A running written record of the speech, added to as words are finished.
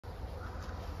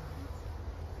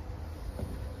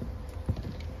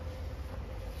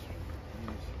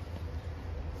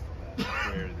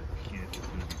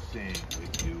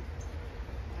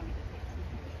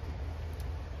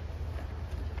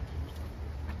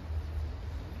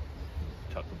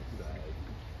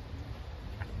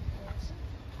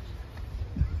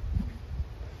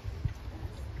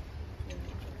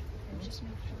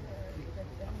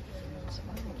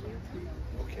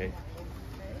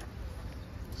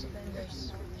So then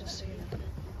there's, just so you know.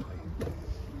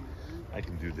 I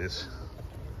can do this.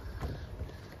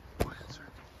 Go ahead, sir.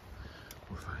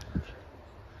 We're fine.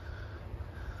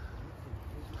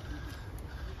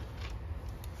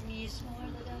 Mismor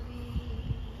le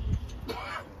David,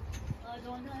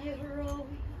 Adonai roi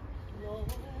lo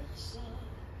esa.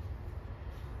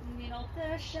 Minote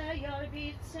sheyar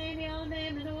bitzeni ane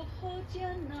menuchot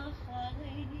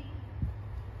yanachaleni.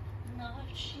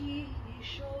 Nafshi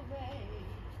shovei.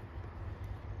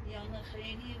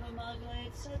 Yanacheni v'maglei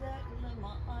tzedek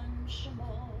lema'an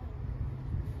shemo.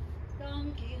 Gam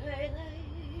ki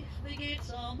helech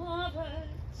v'gitzam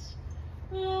havetz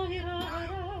lo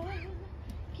hira'ara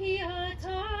ki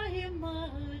ata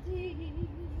himadi.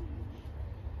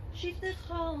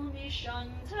 Shiftecha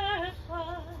mishantecha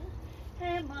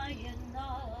hema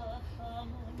yenachamoni.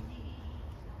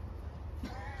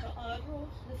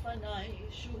 Ka'aruch lefanai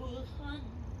shulchan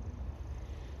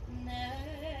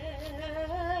Neged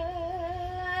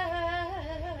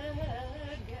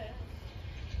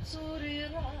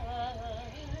Tzurirai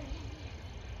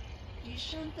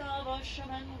Yishanta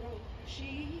Vashaman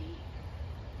Roshi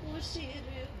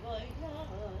Usiri Vaya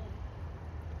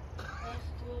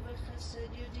Achtu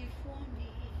V'chesed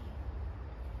Yudifoni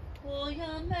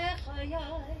Oya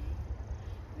Mechayai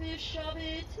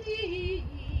V'shaviti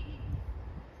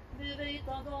V'veit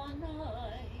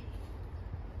Adonai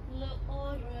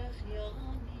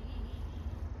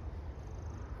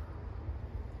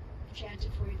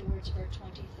Chanted for you the words of our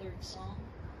 23rd Psalm.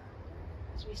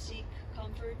 As we seek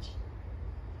comfort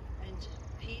and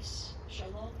peace,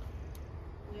 shalom,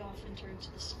 we often turn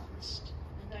to the psalmist.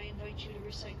 And I invite you to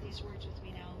recite these words with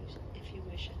me now, if you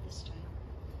wish at this time.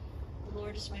 The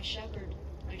Lord is my shepherd,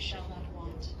 I shall not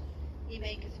want. He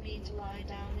maketh me to lie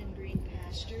down in green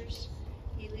pastures.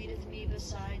 He leadeth me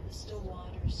beside the still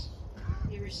waters.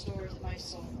 He restoreth my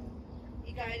soul.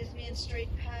 He guideth me in straight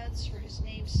paths for his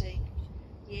name's sake.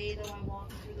 Yea, though I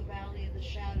walk through the valley of the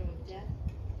shadow of death,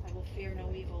 I will fear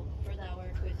no evil, for thou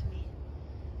art with me.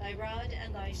 Thy rod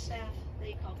and thy staff,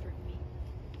 they comfort me.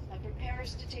 Thou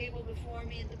preparest a table before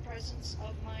me in the presence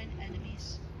of mine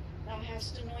enemies. Thou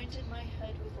hast anointed my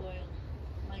head with oil.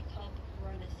 My cup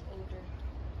runneth over.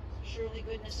 Surely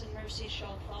goodness and mercy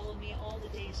shall follow me all the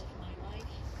days of my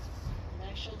life, and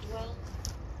I shall dwell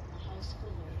of the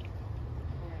Lord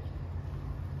forever.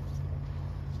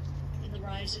 In the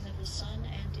rising of the sun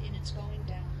and in its going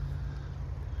down,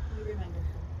 we remember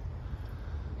her.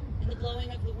 In the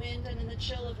blowing of the wind and in the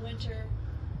chill of winter,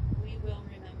 we will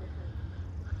remember her.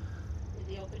 In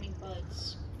the opening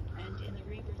buds and in the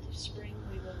rebirth of spring,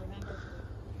 we will remember her.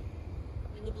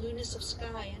 In the blueness of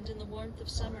sky and in the warmth of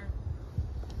summer,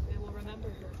 we will remember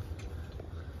her.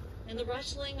 In the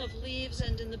rustling of leaves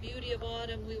and in the beauty of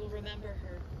autumn, we will remember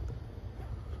her.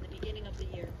 Beginning of the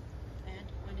year,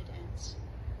 and when it ends,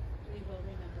 we will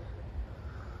remember her.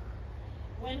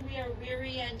 When we are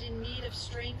weary and in need of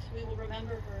strength, we will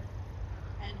remember her.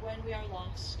 And when we are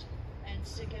lost and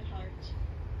sick at heart,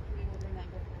 we will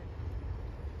remember her.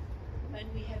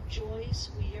 When we have joys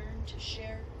we yearn to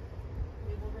share,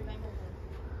 we will remember her.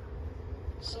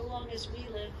 So long as we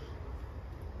live,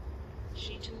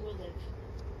 she too will live,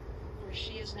 for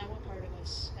she is now a part of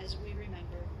us as we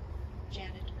remember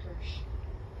Janet Kursh.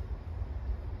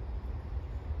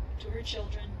 To her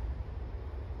children,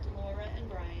 to Laura and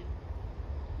Brian,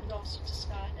 and also to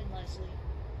Scott and Leslie,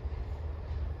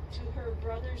 to her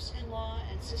brothers-in-law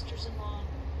and sisters-in-law,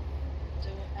 to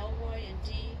Elroy and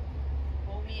Dee,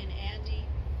 Omi and Andy,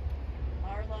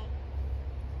 Marla,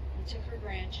 and to her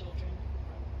grandchildren,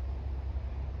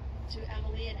 to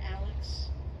Emily and Alex,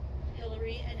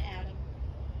 Hillary and Adam,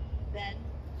 Ben,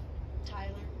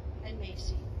 Tyler, and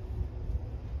Macy,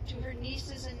 to her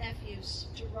nieces and nephews,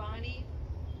 to Ronnie,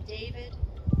 David,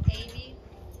 Amy,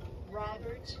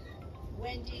 Robert,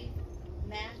 Wendy,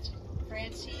 Matt,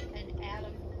 Francie, and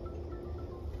Adam,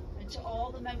 and to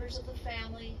all the members of the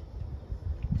family,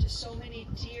 to so many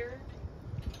dear,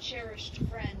 cherished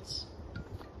friends.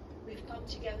 We've come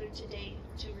together today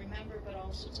to remember, but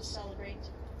also to celebrate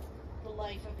the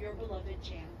life of your beloved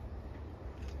Jan.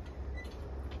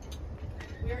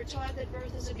 We are taught that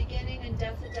birth is a beginning and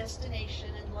death a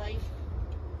destination, and life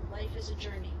is a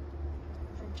journey,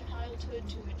 from childhood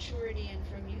to maturity and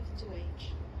from youth to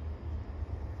age.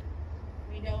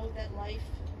 We know that life,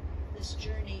 this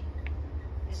journey,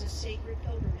 is a sacred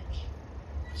pilgrimage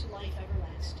to life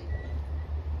everlasting.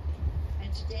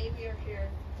 And today we are here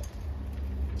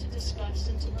to discuss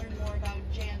and to learn more about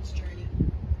Jan's journey,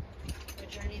 a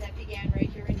journey that began right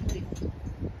here in Cleveland.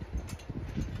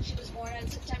 She was born on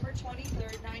September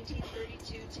 23rd,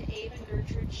 1932 to Abe and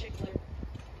Gertrude Schickler,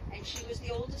 and she was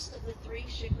the oldest of the 3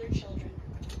 Schickler children.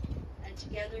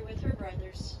 together with her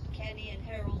brothers, Kenny and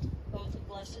Harold, both of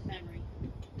blessed memory.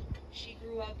 She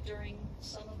grew up during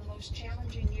some of the most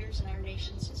challenging years in our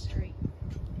nation's history.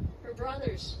 Her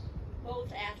brothers,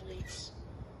 both athletes,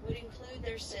 would include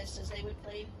their sis as they would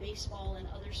play baseball and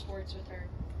other sports with her,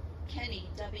 Kenny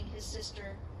dubbing his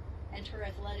sister and her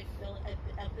athletic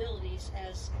abilities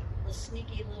as the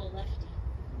sneaky little lefty.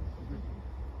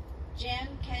 Jan,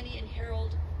 Kenny, and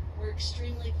Harold were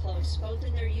extremely close, both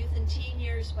in their youth and teen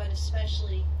years, but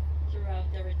especially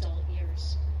throughout their adult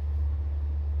years.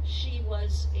 She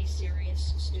was a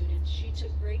serious student. She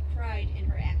took great pride in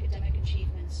her academic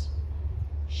achievements.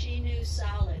 She knew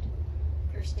solid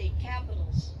her state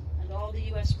capitals and all the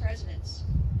U.S. presidents,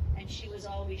 and she was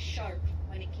always sharp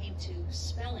when it came to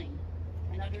spelling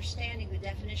and understanding the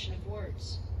definition of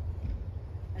words.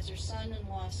 As her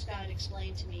son-in-law Scott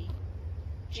explained to me,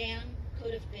 Jan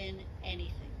could have been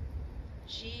anything.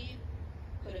 She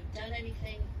could have done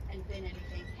anything and been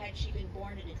anything had she been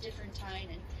born at a different time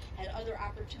and had other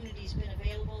opportunities been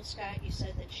available. Scott, you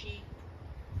said that she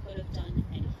could have done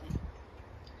anything.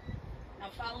 Now,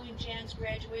 following Jan's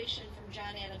graduation from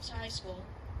John Adams High School,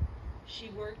 she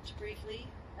worked briefly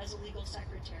as a legal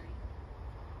secretary.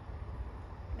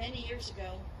 Many years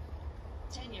ago,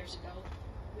 10 years ago,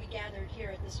 we gathered here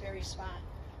at this very spot.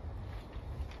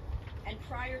 And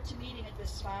prior to meeting at this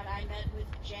spot, I met with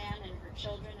Jan and her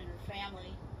children and her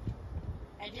family.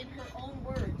 And in her own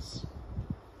words,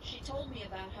 she told me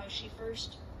about how she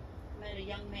first met a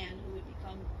young man who would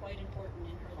become quite important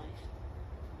in her life.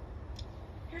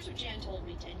 Here's what Jan told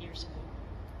me 10 years ago.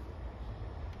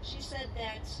 She said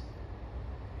that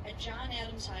at John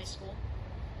Adams High School,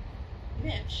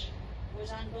 Mitch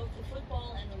was on both the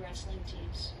football and the wrestling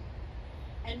teams.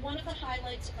 And one of the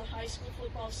highlights of the high school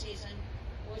football season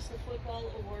was the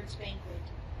football awards banquet.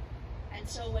 And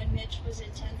so when Mitch was in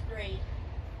 10th grade,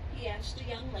 he asked a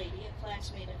young lady, a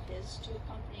classmate of his, to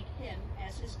accompany him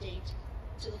as his date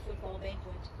to the football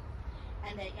banquet.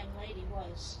 And that young lady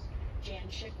was Jan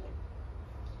Schickler.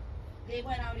 They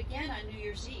went out again on New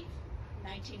Year's Eve,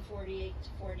 1948 to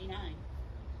 49.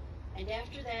 And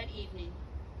after that evening,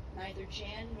 neither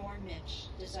Jan nor Mitch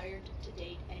desired to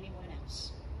date anyone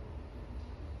else.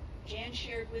 Jan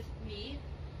shared with me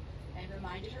and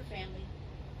reminded her family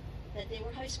that they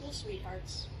were high school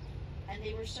sweethearts, and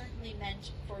they were certainly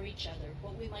meant for each other,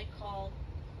 what we might call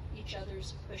each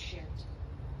other's beshert.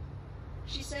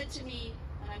 She said to me,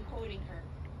 and I'm quoting her,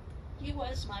 "He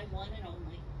was my one and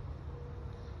only."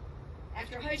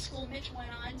 After high school, Mitch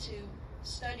went on to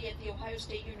study at The Ohio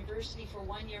State University for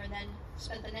 1 year and then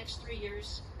spent the next 3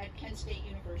 years at Kent State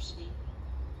University.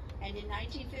 And in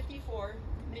 1954,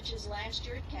 Mitch's last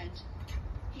year at Kent,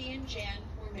 he and Jan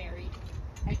were married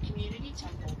at Community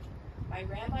Temple by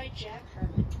Rabbi Jack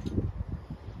Herman.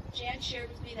 Jan shared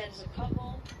with me that as a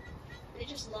couple, they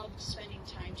just loved spending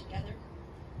time together.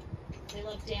 They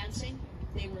loved dancing.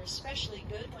 They were especially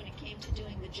good when it came to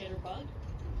doing the jitterbug.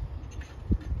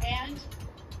 And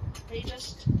they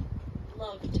just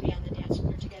loved to be on the dance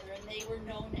floor together, and they were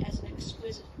known as an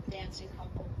exquisite dancing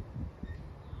couple.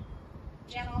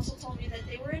 Jan also told me that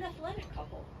they were an athletic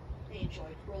couple. They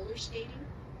enjoyed roller skating,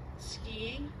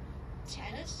 skiing,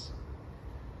 tennis,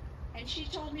 and she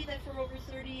told me that for over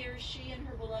 30 years, she and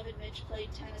her beloved Mitch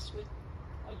played tennis with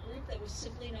a group that was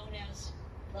simply known as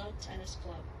the Tennis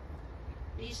Club.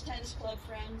 These tennis club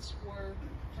friends were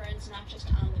friends not just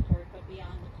on the court, but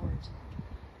beyond the court.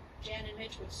 Jan and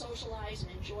Mitch would socialize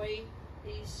and enjoy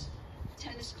these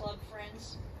tennis club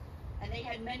friends, and they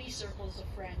had many circles of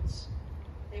friends.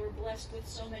 They were blessed with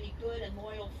so many good and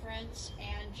loyal friends,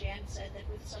 and Jan said that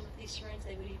with some of these friends,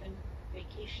 they would even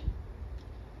vacation.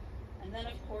 And then,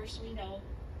 of course, we know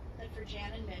that for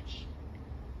Jan and Mitch,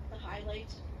 the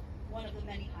highlight, one of the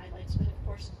many highlights, but of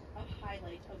course a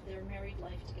highlight of their married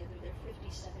life together, their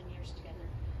 57 years together,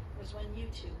 was when you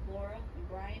two, Laura and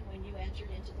Brian, when you entered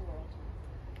into the world.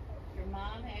 Your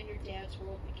mom and your dad's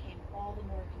world became all the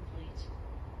more complete.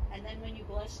 And then when you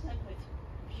blessed them with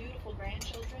beautiful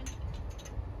grandchildren,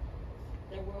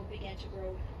 their world began to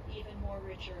grow even more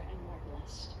richer and more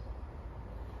blessed.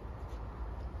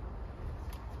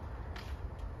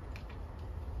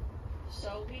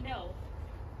 So we know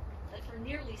that for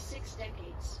nearly 6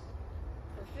 decades,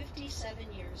 for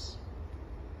 57 years,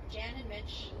 Jan and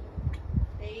Mitch,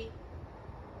 they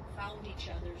found each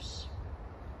other's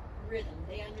rhythm.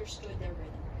 They understood their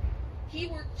rhythm. He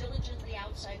worked diligently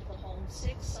outside of the home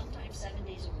 6, sometimes 7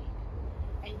 days a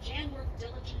week. And Jan worked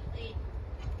diligently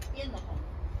in the home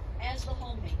as the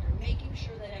homemaker, making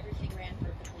sure that everything ran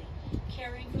perfectly,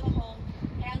 caring for the home,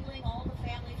 handling all the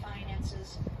family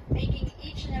finances, making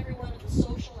each and every one of the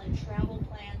social and travel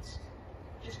plans,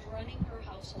 just running her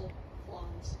household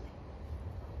flawlessly.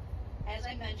 As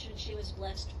I mentioned, she was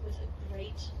blessed with a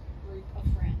great group of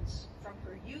friends. From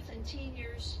her youth and teen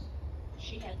years,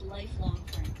 she had lifelong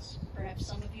friends. Perhaps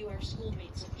some of you are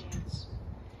schoolmates of Jan's.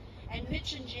 And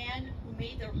Mitch and Jan, who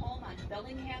made their home on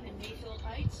Bellingham and Mayfield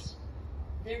Heights,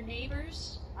 their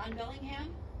neighbors on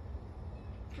Bellingham,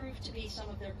 proved to be some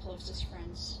of their closest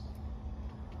friends.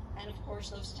 And of course,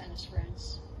 those tennis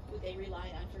friends who they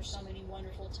relied on for so many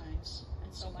wonderful times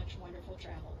and so much wonderful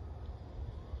travel.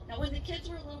 Now, when the kids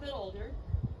were a little bit older,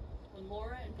 when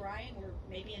Laura and Brian were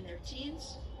maybe in their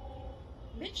teens,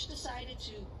 Mitch decided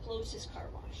to close his car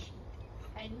wash.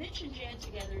 And Mitch and Jan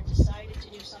together decided to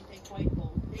do something quite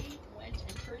bold. They went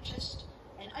and purchased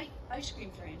an ice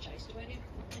cream franchise. Do any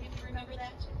of you remember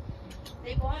that?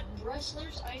 They bought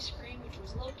Dressler's Ice Cream, which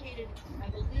was located, I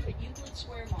believe, at Euclid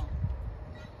Square Mall.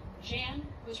 Jan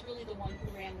was really the one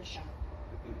who ran the shop.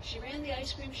 She ran the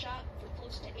ice cream shop for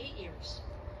close to 8 years.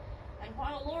 And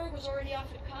while Laura was already off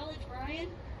at college, Brian,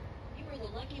 you were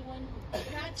the lucky one who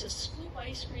got to scoop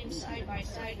ice cream side by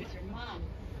side with your mom.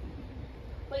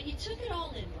 But you took it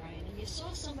all in, Brian, and you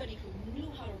saw somebody who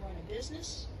knew how to run a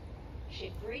business. She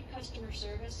had great customer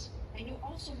service, and you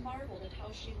also marveled at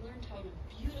how she learned how to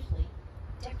beautifully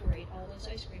decorate all those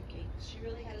ice cream cakes. She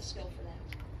really had a skill for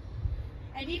that.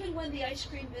 And even when the ice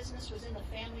cream business was in the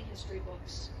family history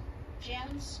books,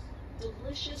 Jan's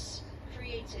delicious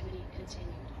creativity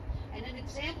continued. And an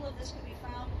example of this can be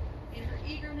found in her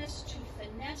eagerness to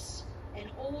finesse an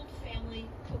old family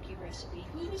cookie recipe.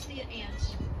 Who was the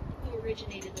aunt who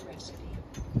originated the recipe?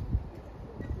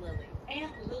 Lily.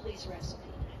 Aunt Lily's recipe.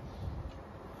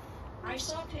 I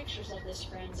saw pictures of this,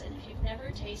 friends, and if you've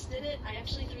never tasted it, I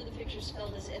actually threw the pictures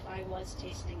filled as if I was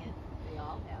tasting it. We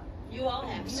all have. You all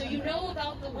have. So you know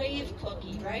about the wave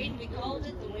cookie, right? We called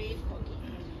it the wave cookie.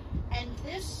 And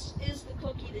this is the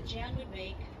cookie that Jan would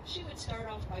make. She would start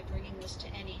off by bringing this to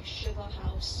any Shiva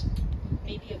house,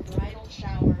 maybe a bridal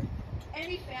shower,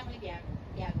 any family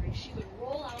gathering. She would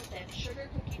roll out that sugar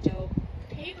cookie dough,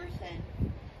 paper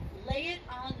thin, lay it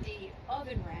on the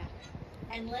oven rack,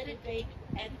 and let it bake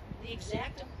at the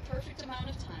exact perfect amount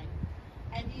of time.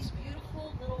 And these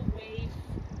beautiful little wave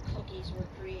cookies were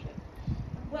created.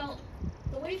 Well,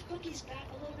 the wave cookies got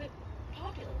a little bit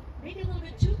popular, maybe a little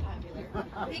bit too popular,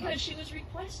 because she was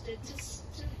requested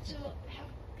to have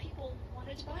people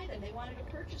wanted to buy them. They wanted to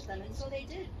purchase them, and so they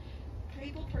did.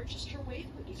 People purchased her wave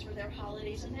cookies for their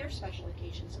holidays and their special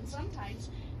occasions. And sometimes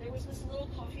there was this little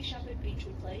coffee shop at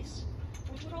Beechwood Place,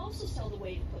 which would also sell the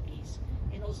wave cookies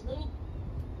in those little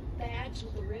bags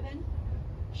with a ribbon.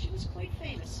 She was quite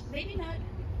famous. Maybe not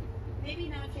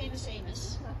famous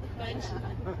Amos,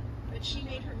 but she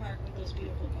made her mark with those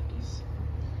beautiful cookies.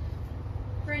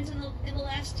 Friends, in the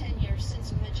last 10 years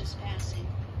since Mitch's passing,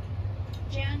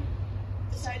 Jan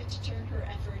decided to turn her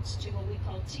efforts to what we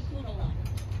call tikkun olam,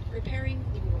 repairing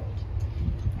the world.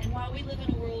 And while we live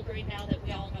in a world right now that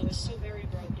we all know is so very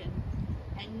broken,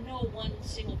 and no one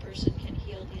single person can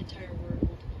heal the entire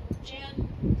world, Jan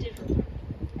did her part,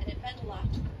 and it meant a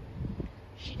lot to her.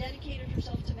 She dedicated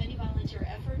herself to many volunteer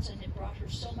efforts, and it brought her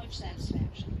so much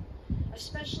satisfaction,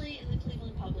 especially in the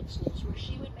Cleveland Public Schools, where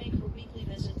she would make her weekly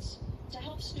visits to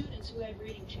help students who had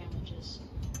reading challenges.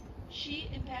 She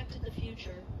impacted the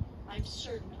future, I'm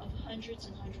certain, of hundreds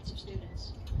and hundreds of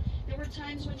students. There were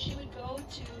times when she would go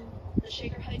to the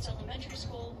Shaker Heights Elementary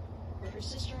School, where her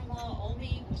sister-in-law,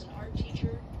 Omi, was an art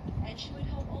teacher, and she would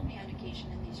help Omi on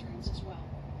occasion in these rooms as well.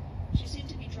 She seemed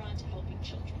to be drawn to helping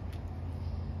children.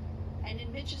 And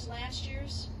in Mitch's last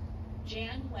years,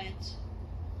 Jan went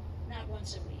not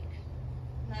once a week,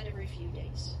 not every few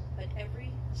days, but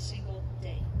every single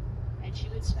day. And she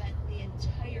would spend the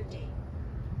entire day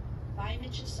by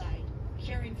Mitch's side,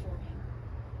 caring for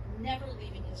him, never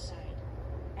leaving his side,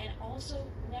 and also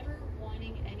never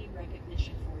wanting any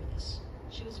recognition for this.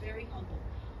 She was very humble.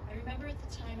 I remember at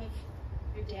the time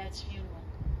of your dad's funeral,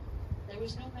 there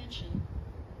was no mention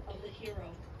of the hero,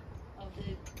 of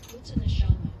the Gutz and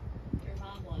Neshama your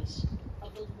mom was,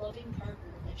 of the loving partner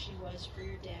that she was for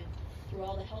your dad through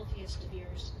all the healthiest of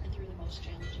years and through the most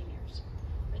challenging years.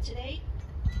 But today,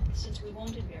 since we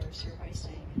won't embarrass her by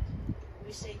saying it,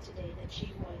 we say today that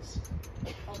she was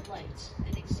a light,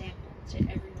 an example to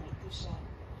everyone who saw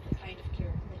the kind of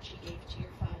care that she gave to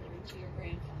your father and to your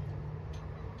grandfather.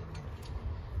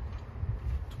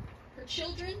 Her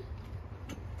children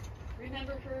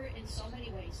remember her in so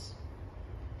many ways.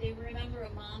 They remember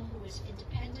a mom who was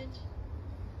independent,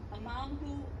 a mom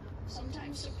who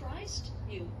sometimes surprised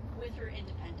you with her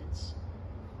independence.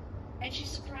 And she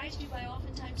surprised you by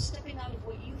oftentimes stepping out of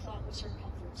what you thought was her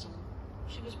comfort zone.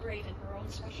 She was brave in her own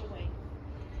special way.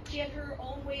 She had her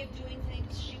own way of doing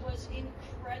things. She was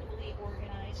incredibly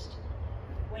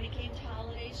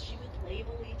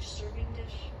label each serving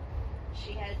dish.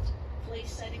 She had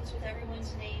place settings with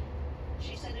everyone's name.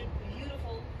 She set a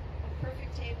beautiful, a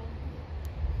perfect table.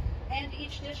 And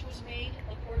each dish was made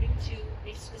according to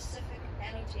a specific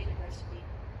annotated recipe,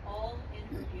 all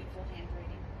in her beautiful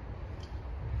handwriting.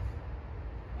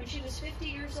 When she was 50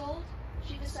 years old,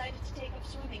 she decided to take up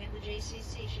swimming at the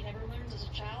JCC. She never learned as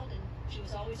a child, and she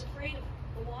was always afraid of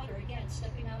the water, again,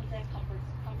 stepping out of that comfort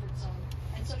zone.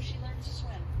 And so she learned to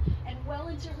swim. And well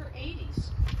into her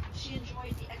 80s, she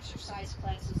enjoyed the exercise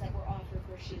classes that were offered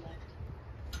where she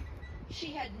lived. She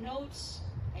had notes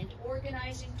and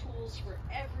organizing tools for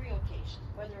every occasion,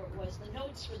 whether it was the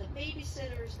notes for the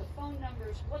babysitters, the phone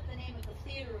numbers, what the name of the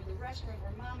theater or the restaurant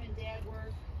where mom and dad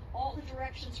were, all the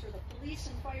directions for the police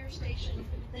and fire station,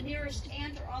 the nearest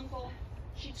aunt or uncle.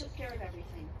 She took care of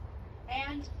everything.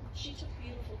 And she took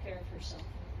beautiful care of herself.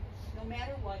 No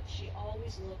matter what, she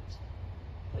always looked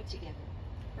put together.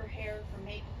 Her hair, her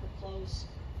makeup, her clothes,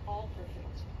 all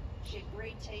perfect. She had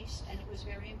great taste, and it was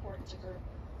very important to her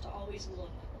to always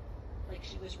look like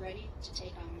she was ready to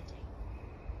take on the day.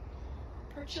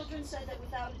 Her children said that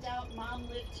without a doubt, Mom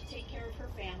lived to take care of her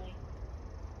family.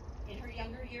 In her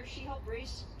younger years, she helped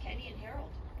raise Kenny and Harold.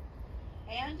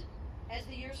 And as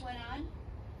the years went on,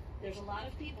 there's a lot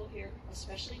of people here,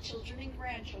 especially children and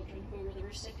grandchildren, who were the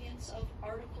recipients of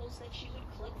articles that she would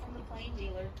clip from the plain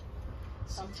dealer,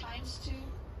 sometimes to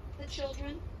the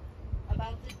children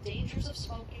about the dangers of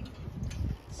smoking,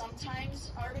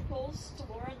 sometimes articles to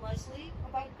Laura and Leslie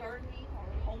about gardening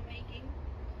or homemaking,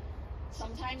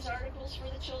 sometimes articles for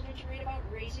the children to read about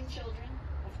raising children.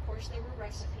 Of course, there were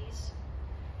recipes.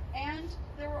 And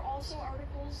there were also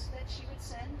articles that she would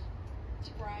send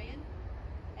to Brian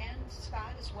and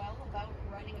Scott as well about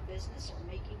running a business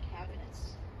or making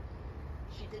cabinets.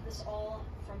 She did this all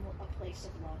from a place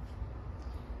of love.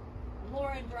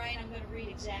 Laura and Brian, I'm going to read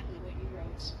exactly what you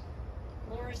wrote.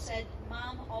 Laura said,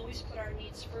 Mom always put our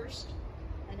needs first,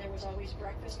 and there was always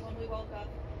breakfast when we woke up.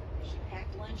 She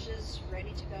packed lunches,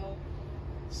 ready to go.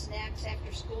 Snacks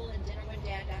after school and dinner when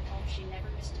Dad got home. She never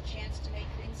missed a chance to make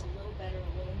things a little better,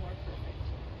 a little more perfect.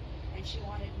 And she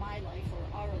wanted my life, or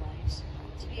our lives,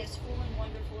 to be as full and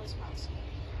wonderful as possible.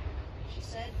 She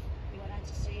said, we went on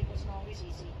to say it wasn't always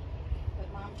easy, but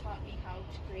Mom taught me how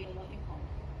to create a loving home.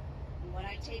 And when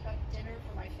I take up dinner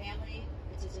for my family,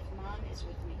 it's as if Mom is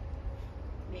with me,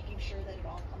 making sure that it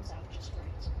all comes out just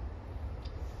right.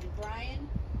 And Brian,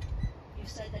 you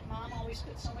said that Mom always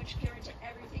put so much care into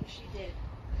everything she did.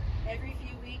 Every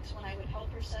few weeks when I would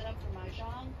help her set up for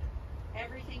Mahjong,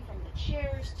 everything from the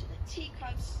chairs to the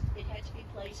teacups, it had to be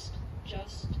placed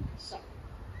just so.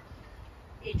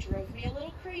 It drove me a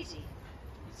little crazy,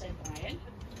 said Brian.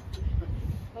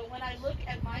 But when I look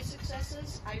at my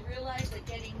successes, I realize that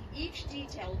getting each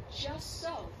detail just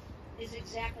so is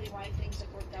exactly why things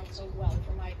have worked out so well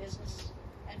for my business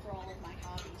and for all of my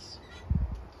hobbies.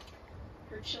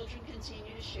 Her children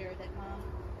continue to share that Mom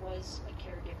was a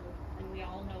caregiver, and we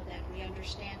all know that. We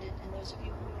understand it, and those of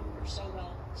you who knew her so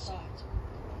well saw it.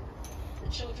 The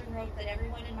children wrote that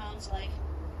everyone in Mom's life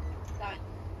got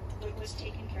what was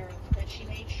taken care of, that she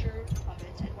made sure of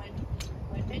it. And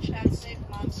when Mitch got sick,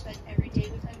 Mom spent every day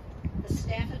with him. The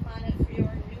staff at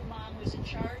Montefiore knew Mom was in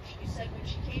charge. You said when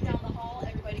she came down the hall,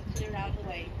 everybody cleared out of the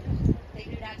way. They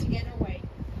knew not to get in her way.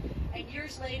 And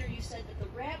years later, you said that the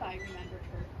rabbi remembered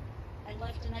her and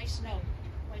left a nice note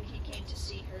when he came to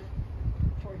see her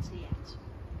towards the end.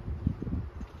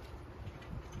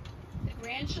 The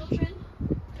grandchildren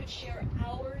could share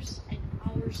hours and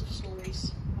hours of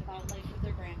stories about life with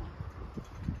their grandma.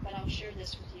 But I'll share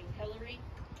this with you. Hillary,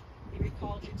 you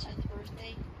recalled your 10th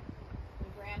birthday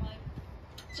when Grandma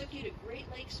took you to Great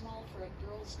Lakes Mall for a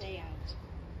girls' day out.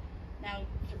 Now,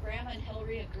 for Grandma and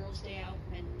Hillary, a girls' day out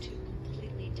meant two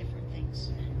completely different things.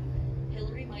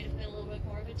 Hillary might have been a little bit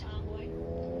more of a tomboy,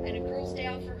 and a girls' day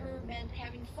out for her meant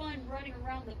having fun running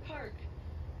around the park.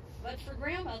 But for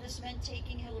Grandma, this meant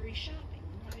taking Hillary shopping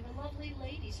and having a lovely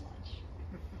ladies' lunch.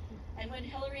 And when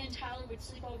Hillary and Tyler would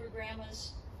sleep over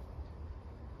Grandma's,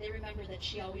 they remember that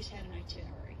she always had an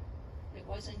itinerary. It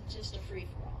wasn't just a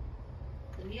free-for-all.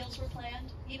 The meals were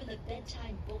planned, even the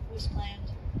bedtime book was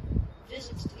planned,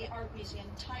 visits to the art museum,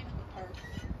 time at the park.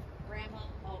 Grandma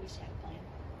always had a plan.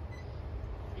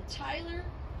 And Tyler,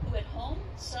 who at home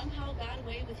somehow got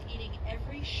away with eating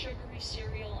every sugary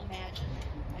cereal imagined.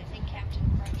 I think Captain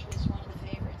Crunch was one of the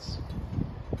favorites.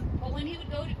 But when he would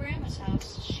go to Grandma's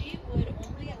house, she would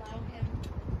only allow him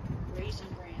Raisin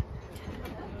Bran.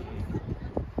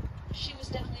 She was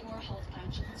definitely more health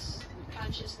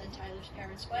conscious than Tyler's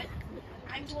parents, but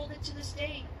I'm told that to this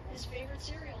day, his favorite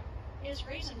cereal is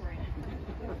Raisin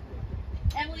Bran.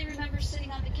 Emily remembers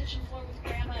sitting on the kitchen floor with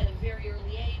Grandma at a very early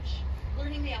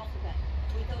learning the alphabet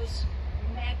with those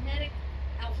magnetic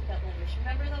alphabet letters.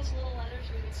 Remember those little letters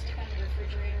we would stick on the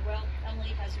refrigerator? Well, Emily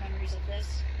has memories of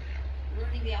this,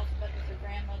 learning the alphabet with her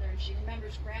grandmother, and she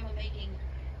remembers Grandma making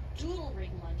doodle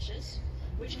ring lunches,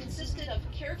 which consisted of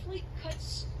carefully cut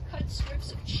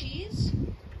strips of cheese,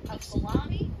 of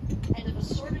salami, and of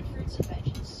assorted fruits and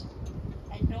veggies.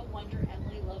 And no wonder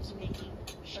Emily loves making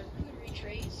charcuterie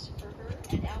trays for her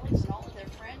and Alex and all of their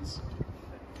friends.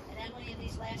 And Emily, in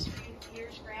these last few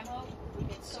years, Grandma would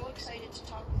get so excited to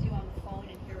talk with you on the phone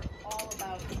and hear all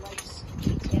about life's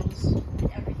details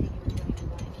and everything you were doing in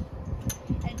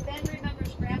life. And Ben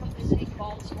remembers Grandma visiting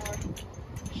Baltimore.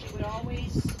 She would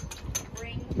always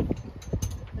bring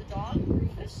the dog,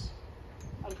 Rufus,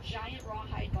 a giant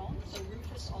rawhide bone, so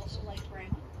Rufus also liked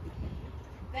Grandma.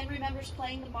 Ben remembers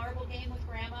playing the marble game with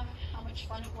Grandma, how much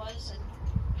fun it was, and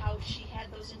how she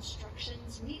had those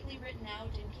instructions neatly written out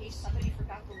in case somebody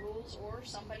forgot the rules or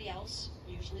somebody else,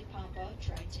 usually Papa,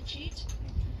 tried to cheat.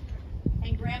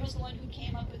 And Grandma's the one who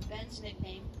came up with Ben's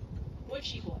nickname,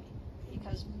 Butchie Boy,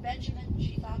 because Benjamin,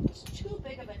 she thought, was too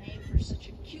big of a name for such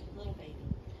a cute little baby.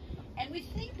 And we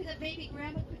think that maybe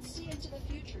Grandma could see into the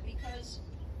future because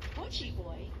Butchie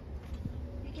Boy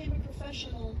became a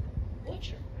professional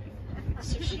butcher.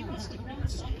 So she must have known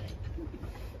something.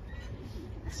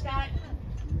 Scott,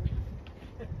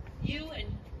 you and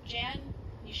Jan,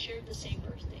 you shared the same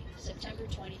birthday, September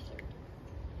 23rd.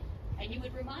 And you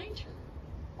would remind her,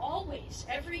 always,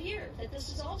 every year, that this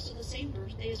is also the same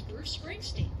birthday as Bruce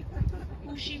Springsteen,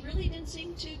 who she really didn't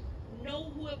seem to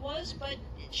know who it was, but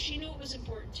she knew it was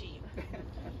important to you.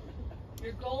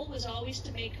 Your goal was always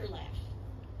to make her laugh.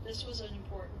 This was an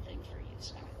important thing for you,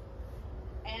 Scott.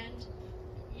 And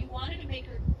you wanted to make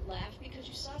her laugh because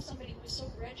you saw somebody who was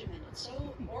so regimented,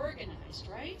 so organized,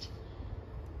 right?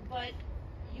 But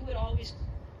you would always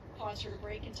cause her to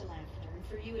break into laughter, and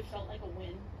for you it felt like a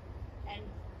win. And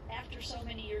after so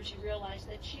many years, you realized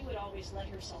that she would always let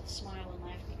herself smile and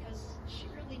laugh because she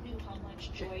really knew how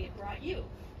much joy it brought you.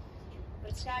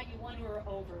 But Scott, you won her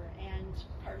over, and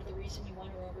part of the reason you won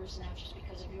her over is not just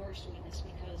because of your sweetness,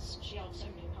 because she also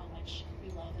knew how much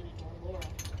you love and adore Laura.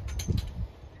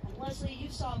 And Leslie, you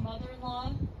saw a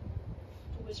mother-in-law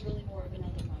who was really more of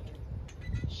another mother.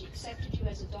 She accepted you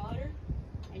as a daughter,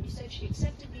 and you said she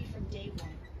accepted me from day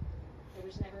one. There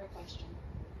was never a question.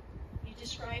 You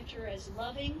described her as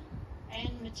loving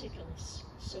and meticulous,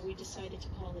 so we decided to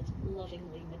call it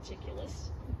lovingly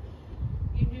meticulous.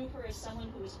 You knew her as someone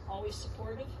who was always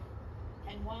supportive,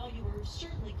 and while you were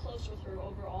certainly close with her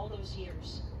over all those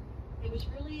years, it was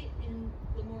really in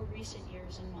the more recent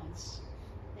years and months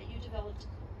that you developed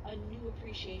a new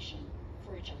appreciation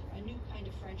for each other, a new kind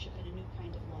of friendship and a new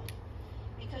kind of love.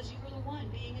 Because you were the one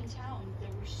being in town,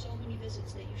 there were so many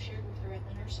visits that you shared with her at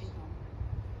the nursing home.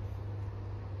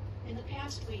 In the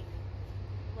past week,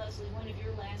 Leslie, one of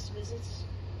your last visits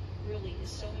really is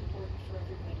so important for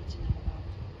everybody to know about.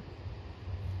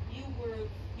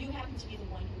 You happened to be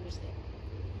the one who was there,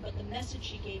 but the message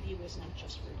she gave you was not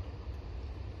just for you.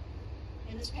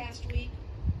 In this past week,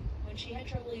 when she had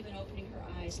trouble even opening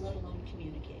her eyes, let alone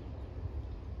communicating,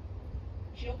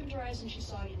 she opened her eyes and she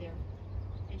saw you there,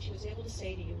 and she was able to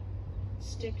say to you,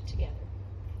 stick together.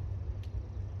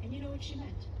 And you know what she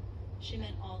meant? She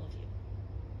meant all of you.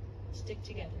 Stick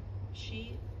together.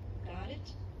 She got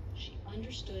it. She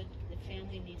understood that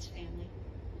family needs family.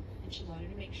 And she wanted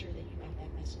to make sure that you got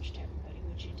that message to everybody,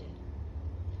 which you did.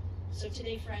 So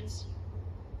today, friends,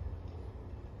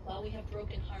 while we have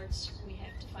broken hearts, we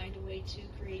have to find a way to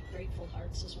create grateful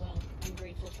hearts as well. I'm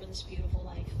grateful for this beautiful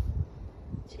life.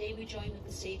 Today we join with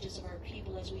the sages of our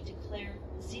people as we declare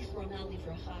Zichrona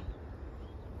Livracha.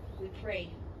 We pray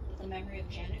that the memory of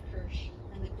Janet Kursh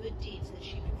and the good deeds that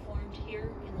she performed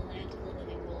here in the land of the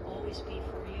living will always be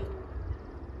for you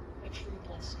a true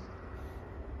blessing.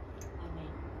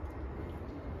 Amen.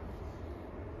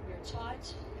 We are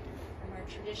taught from our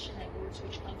tradition that words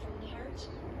which come from the heart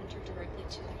enter directly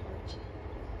to the heart.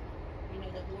 We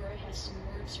know that Laura has some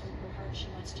words from her heart she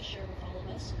wants to share with all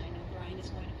of us, and I know Brian is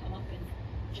going to come up and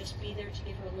just be there to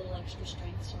give her a little extra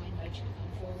strength, so I invite you to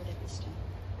come forward at this time.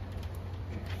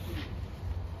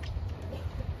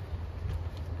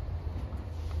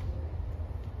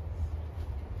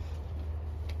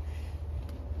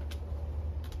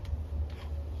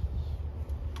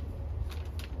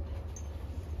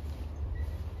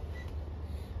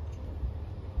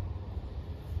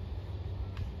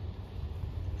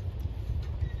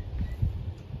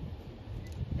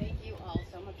 Thank you all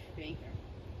so much for being here.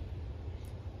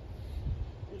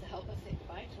 And to help us say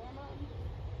goodbye to our mom.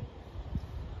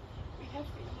 We have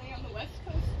family on the west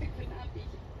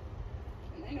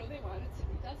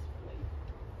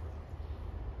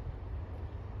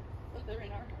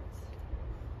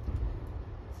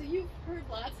You've heard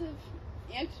lots of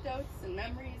anecdotes and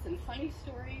memories and funny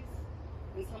stories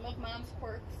and some of Mom's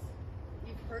quirks.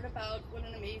 You've heard about what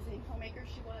an amazing homemaker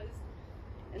she was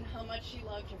and how much she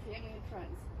loved her family and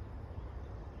friends.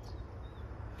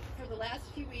 For the last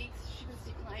few weeks, she was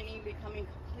declining, becoming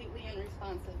completely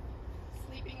unresponsive,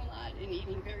 sleeping a lot and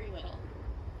eating very little.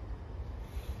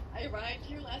 I arrived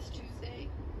here last Tuesday,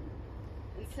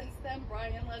 and since then,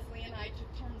 Brian, Leslie, and I took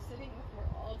turns sitting with her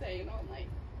all day and all night.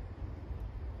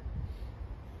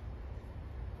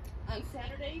 On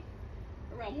Saturday,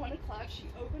 around 1 o'clock, she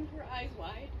opened her eyes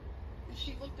wide, and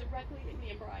she looked directly at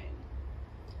me and Brian.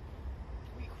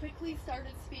 We quickly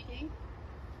started speaking,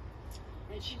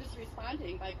 and she was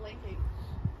responding by blinking.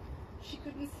 She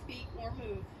couldn't speak nor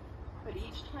move, but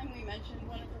each time we mentioned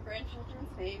one of her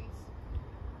grandchildren's names,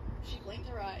 she blinked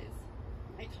her eyes.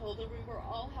 I told her we were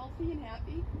all healthy and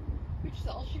happy, which is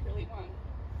all she really wanted.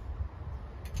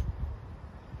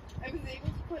 I was able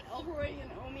to put Elroy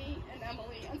and Omi and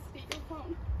Emily on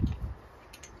speakerphone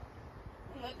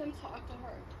and let them talk to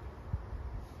her.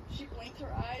 She blinked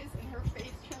her eyes and her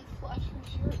face turned flushed when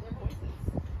she heard their voices.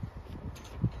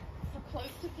 For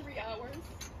close to 3 hours,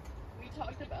 we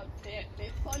talked about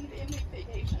fun family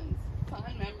vacations,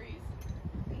 fond memories,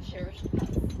 and cherished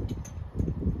pets.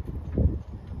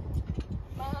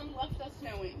 Mom left us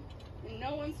knowing, in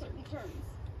no uncertain terms,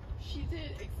 she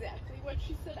did exactly what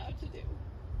she set out to do.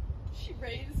 She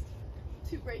raised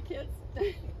 2 great kids,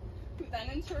 who then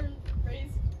in turn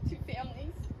raised 2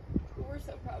 families who we're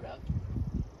so proud of.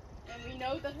 And we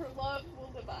know that her love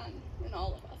will live on in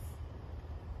all of us.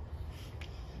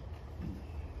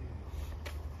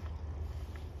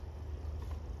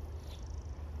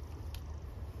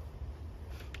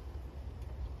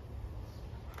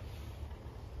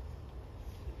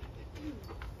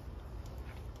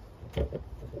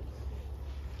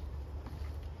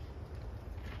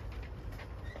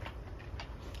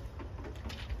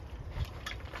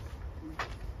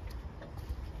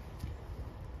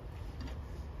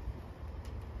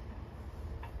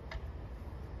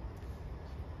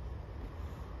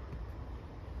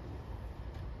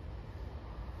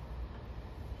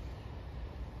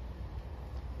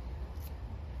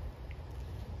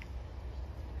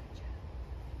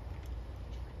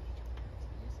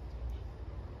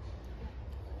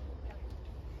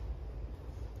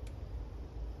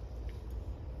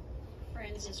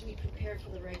 Friends, as we prepare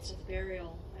for the rites of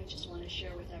burial, I just want to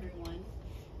share with everyone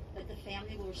that the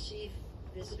family will receive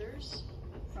visitors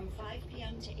from 5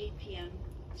 p.m. to 8 p.m.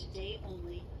 today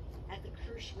only at the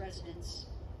Kursh residence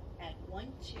at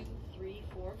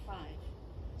 12345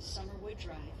 Summerwood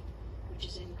Drive, which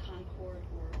is in Concord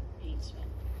or Painesville.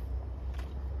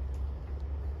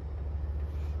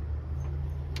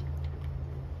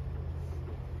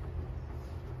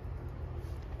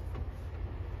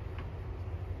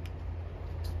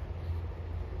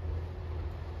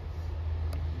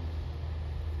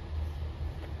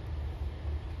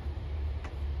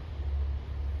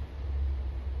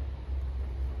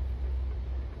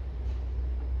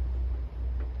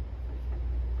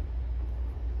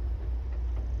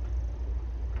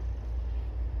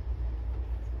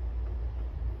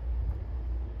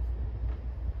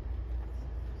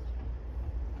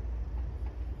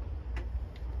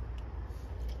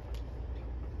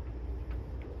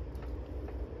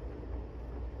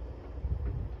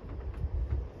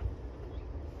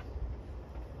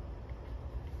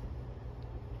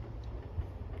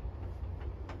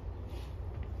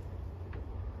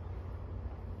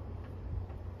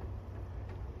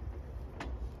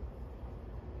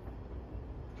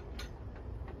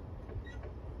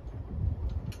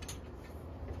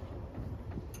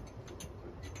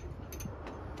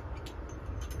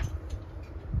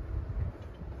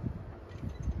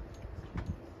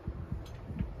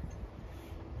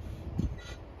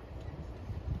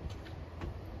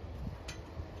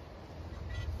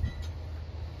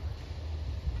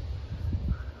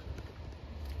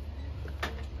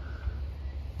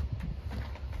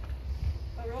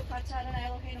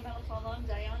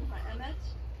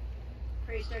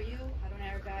 Praised are you, Adonai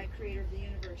our God, creator of the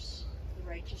universe, the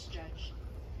righteous judge.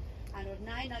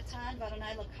 Adonai natan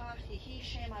v'Adonai lakach, yehi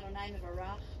shem Adonai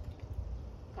mevarach.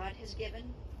 God has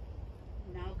given,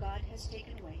 now God has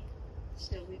taken away.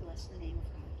 Still we bless the name of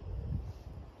God.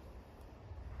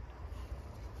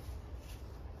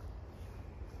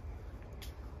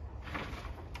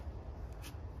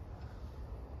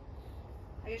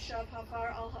 Hayeshav hafar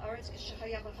al haaretz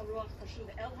k'shehaya v'haruach tashuv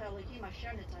el ha'elohim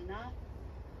asher netana.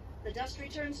 The dust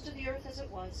returns to the earth as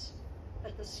it was,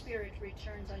 but the spirit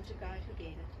returns unto God who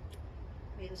gave it.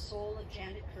 May the soul of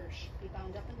Janet Kursh be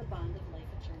bound up in the bond of life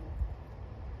eternal.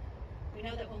 We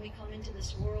know that when we come into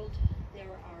this world, there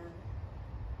are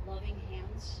loving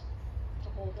hands to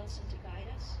hold us and to guide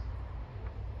us.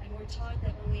 And we're taught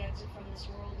that when we exit from this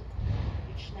world,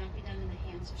 it should not be done in the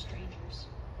hands of strangers,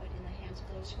 but in the hands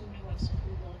of those who knew us and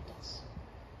who loved us.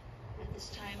 At this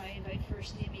time, I invite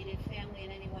first the immediate family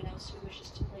and anyone else who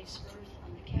wishes to place earth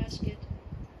on the casket.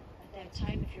 At that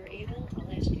time, if you're able,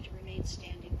 I'll ask you to remain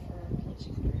standing for our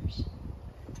closing prayers.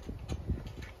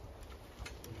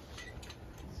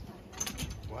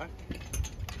 What?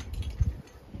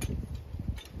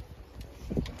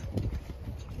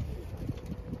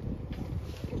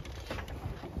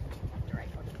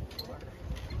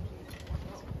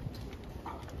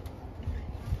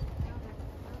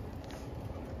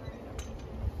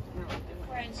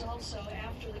 Friends, also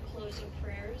after the closing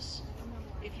prayers,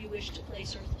 if you wish to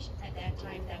place earth at that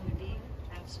time, that would be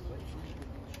absolutely fine.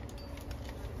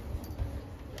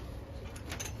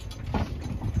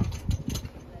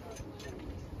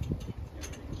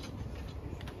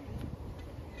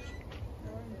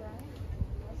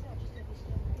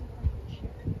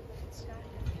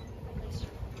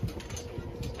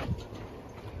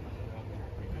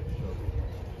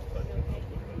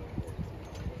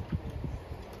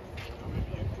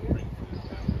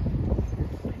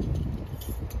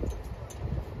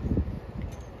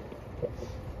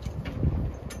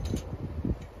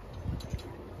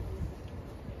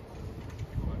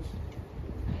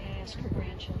 Ask her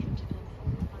grandchildren to come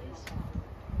forward, please.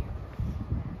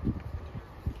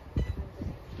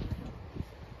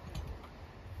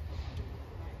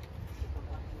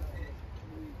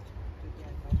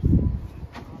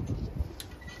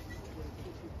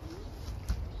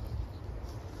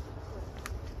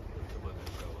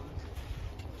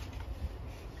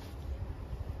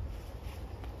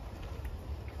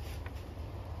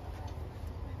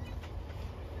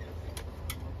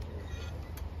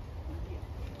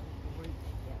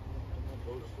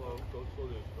 Go slow,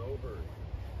 there's no hurry.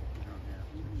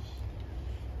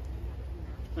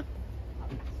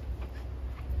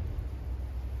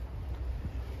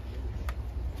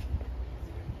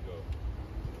 Go.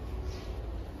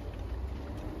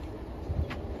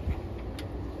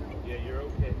 Yeah, you're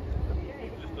okay.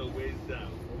 Just a ways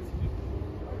down.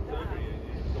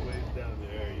 Just a ways down.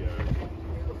 There you are.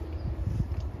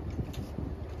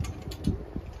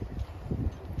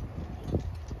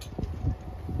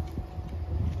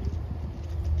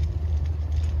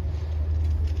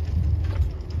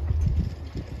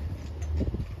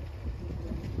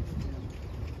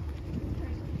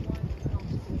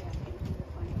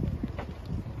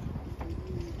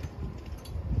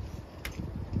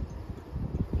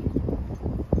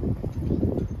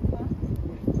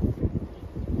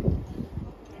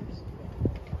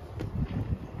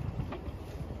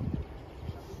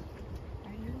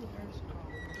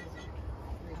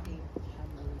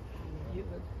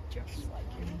 Just like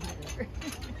your mother.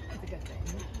 That's a good thing.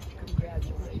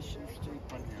 Congratulations to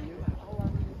you. How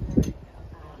long have you been?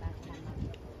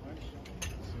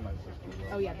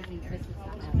 Oh yeah, this is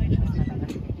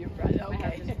not your brother.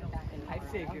 Okay, I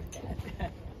figured that.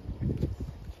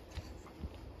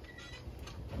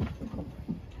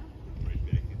 Right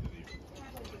back into the...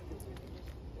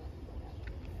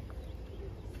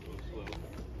 Go slow.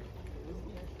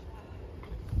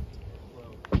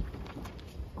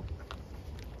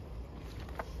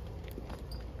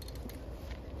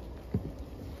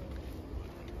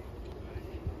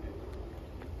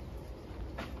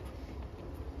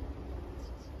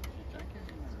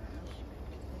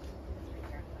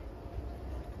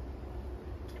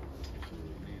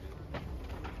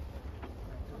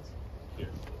 Here.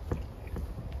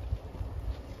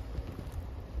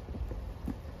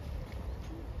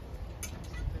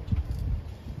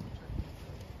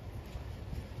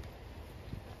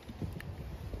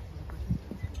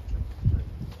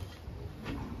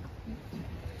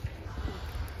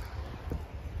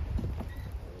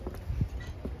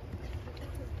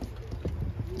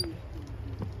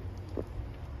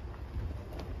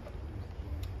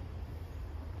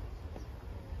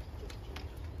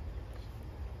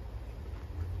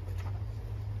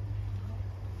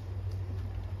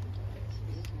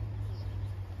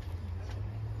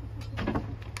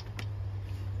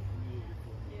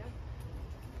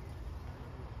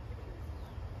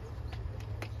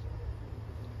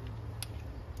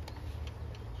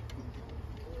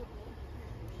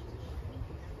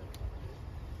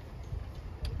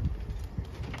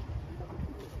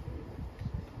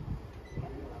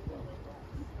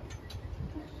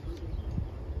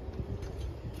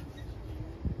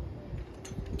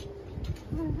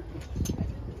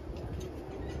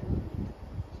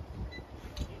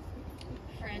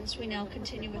 Friends, we now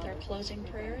continue with our closing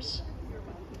prayers.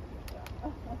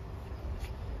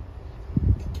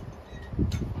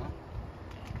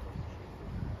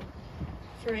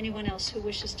 For anyone else who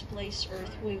wishes to place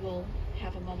earth, we will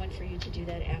have a moment for you to do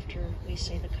that after we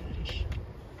say the Kaddish.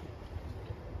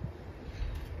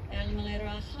 El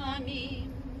merachamim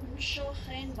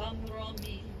shochen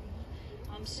bamromim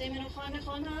amsim menucha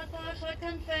nechona tachat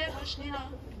kanfei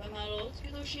hashniya b'marot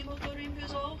kedoshim utorim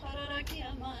v'zochar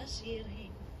harakim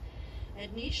ha'asirim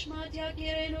et nishmat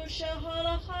yakirenu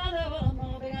shehalacha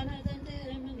le'olamo b'gan eden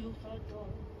terem menuchato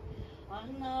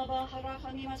Anna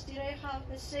b'harachamim astirecha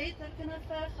v'seiter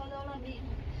knafecha le'olamim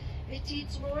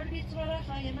v'titzror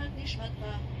b'tzrorecha yemet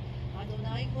nishmata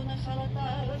Adonai konachalata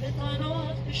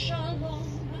v'tanoach b'shalom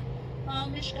al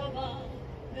mishkava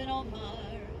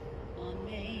v'nomar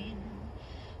Amen.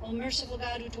 O merciful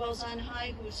God who dwells on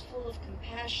high, who is full of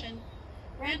compassion,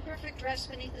 grant perfect rest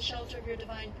beneath the shelter of your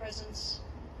divine presence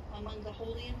among the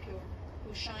holy and pure,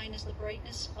 who shine as the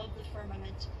brightness of the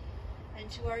firmament, and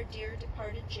to our dear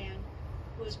departed Jan,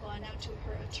 who has gone out to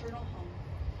her eternal home.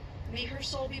 May her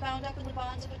soul be bound up in the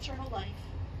bonds of eternal life,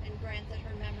 and grant that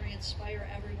her memory inspire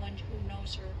everyone who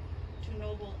knows her to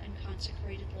noble and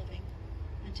consecrated living.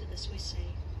 And to this we say,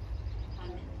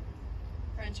 Amen.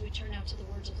 Friends, we turn now to the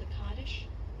words of the Kaddish,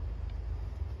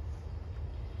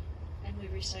 and we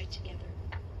recite together.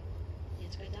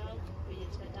 Yitzgadal,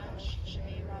 v'yitzgadash,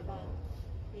 shemei rabbah,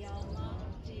 v'yalma,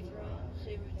 tivra,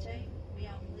 chirutei,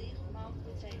 v'yamlich,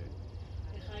 malchutei,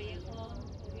 v'chayecho,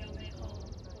 v'yamecho,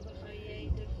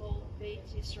 v'chayei dechol beit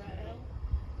Yisrael,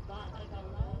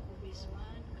 v'agala,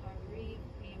 v'bizman, kariv,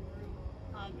 v'yimru.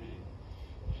 Amen.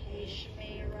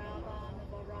 Shemei rabbah,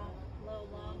 nevarach,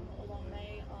 lo'olam,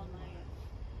 olamei, almaya.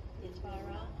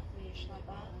 Yitzbarach,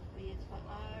 v'yishlabach,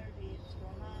 v'yitzba'ar,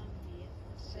 v'yitzromam,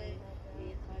 v'yitzaseh,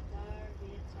 v'yitzadar,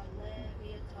 v'yitzaleh,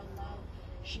 v'yitzalav,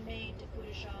 Shmei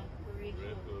Tekudasha,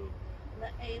 Barichu,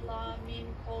 Le'ela min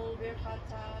kol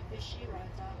birchata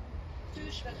v'shirata,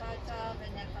 tushvechata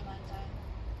v'nechamata,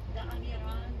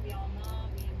 da'amiran v'yalma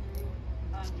v'yimru.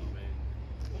 Amen.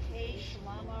 Yehei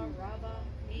shlama rabba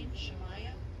min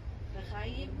shemaya,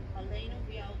 v'chayim aleinu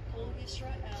v'yal kol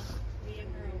Yisrael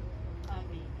v'yimru.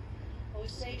 Amen.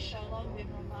 Osei shalom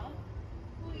v'mrama,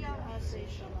 huya asei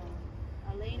shalom,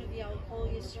 aleinu v'yal kol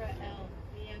Yisrael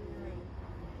v'yimru.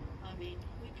 Amen.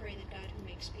 We pray that God, who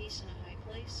makes peace in a high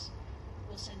place,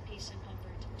 will send peace and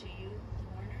comfort to you, the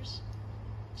mourners,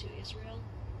 to Israel,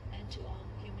 and to all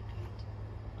humankind.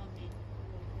 Amen.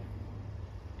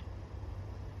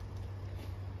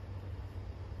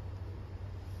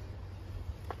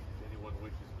 If anyone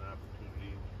wishes an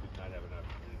opportunity, did not have an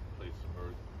opportunity to place some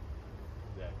earth,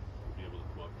 that will be able to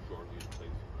come up shortly and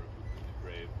place some earth within the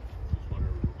grave. Just want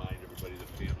to remind everybody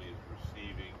the family is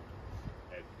receiving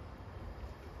at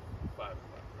 5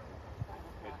 o'clock, right?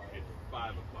 At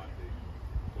 5 o'clock. They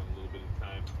went a little bit of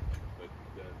time, but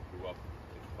grew up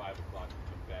at 5 o'clock to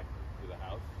come back to the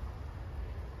house.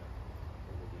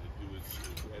 What we're going to do is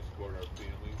escort our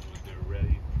family when they're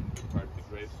ready to depart the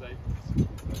gravesite.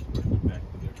 Escort them back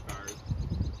to their cars.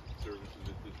 Services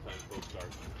at this time, folks, are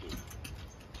concluded.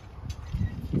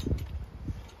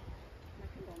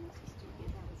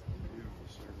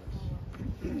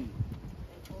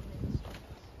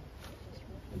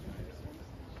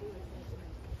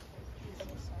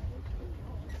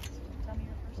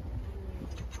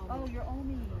 Oh, you're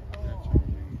only. Oh.